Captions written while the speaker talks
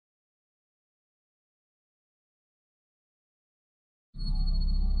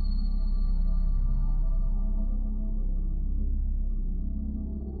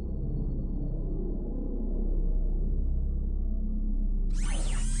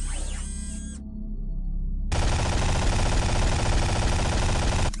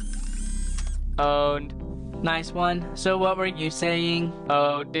Owned. Nice one. So what were you saying?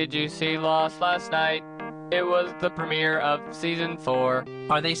 Oh, did you see Lost last night? It was the premiere of Season 4.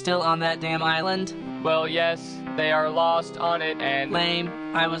 Are they still on that damn island? Well, yes, they are lost on it and... Lame.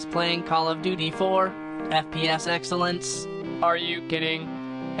 I was playing Call of Duty 4. FPS excellence. Are you kidding?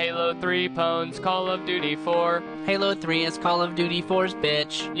 Halo 3 pwns Call of Duty 4. Halo 3 is Call of Duty 4's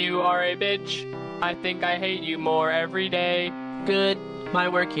bitch. You are a bitch. I think I hate you more every day. Good. My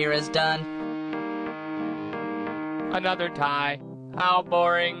work here is done. Another tie. How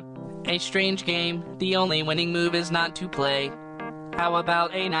boring. A strange game. The only winning move is not to play. How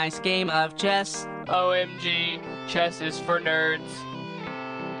about a nice game of chess? OMG. Chess is for nerds.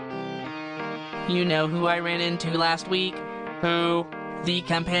 You know who I ran into last week? Who? The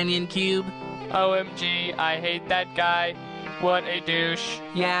companion cube. OMG, I hate that guy. What a douche.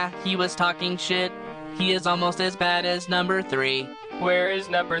 Yeah, he was talking shit. He is almost as bad as number 3. Where is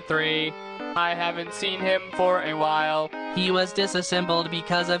number 3? I haven't seen him for a while. He was disassembled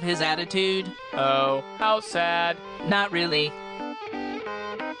because of his attitude. Oh, how sad. Not really.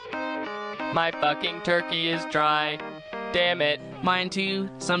 My fucking turkey is dry. Damn it. Mine too.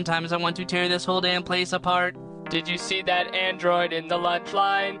 Sometimes I want to tear this whole damn place apart. Did you see that android in the lunch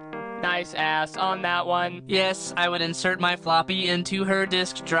line? Nice ass on that one. Yes, I would insert my floppy into her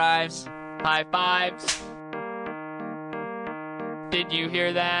disk drives. High fives. Did you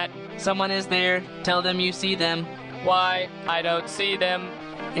hear that? Someone is there. Tell them you see them. Why? I don't see them.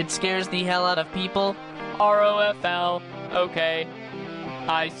 It scares the hell out of people. ROFL. Okay.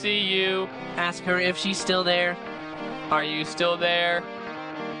 I see you. Ask her if she's still there. Are you still there?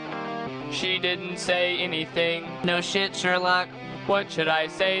 She didn't say anything. No shit, Sherlock. What should I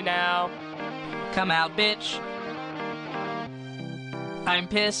say now? Come out, bitch. I'm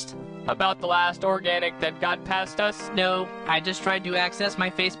pissed. About the last organic that got past us? No, I just tried to access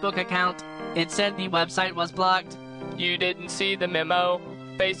my Facebook account. It said the website was blocked. You didn't see the memo.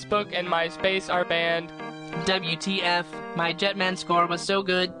 Facebook and MySpace are banned. WTF, my Jetman score was so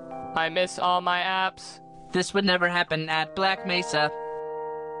good. I miss all my apps. This would never happen at Black Mesa.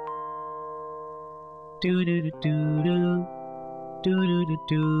 Do do do do do. Do do do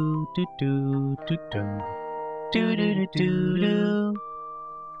do do do do do. Do do do do do.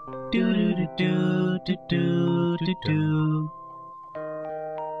 Do do do do do do do do.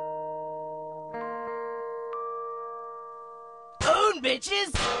 Own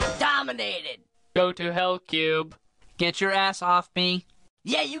bitches! Dominated! Go to hell, Cube. Get your ass off me.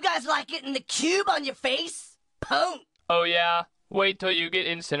 Yeah, you guys like getting the cube on your face? Pwned! Oh yeah? Wait till you get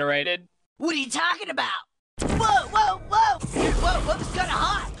incinerated. What are you talking about? Whoa, whoa, whoa! Whoa, this is kinda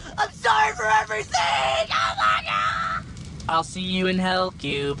hot! I'm sorry for everything! Oh my god! I'll see you in hell,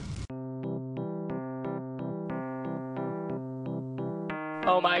 Cube.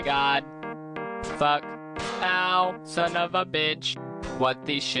 Oh my god. Fuck. Ow, son of a bitch. What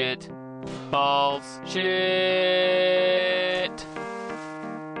the shit? Balls. Shit.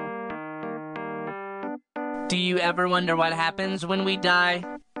 Do you ever wonder what happens when we die?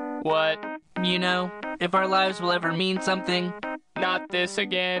 What? You know, if our lives will ever mean something. Not this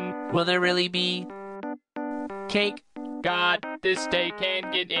again. Will there really be cake? God, this day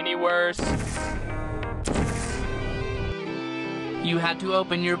can't get any worse. You had to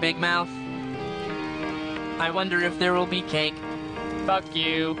open your big mouth. I wonder if there will be cake. Fuck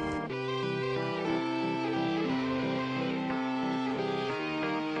you.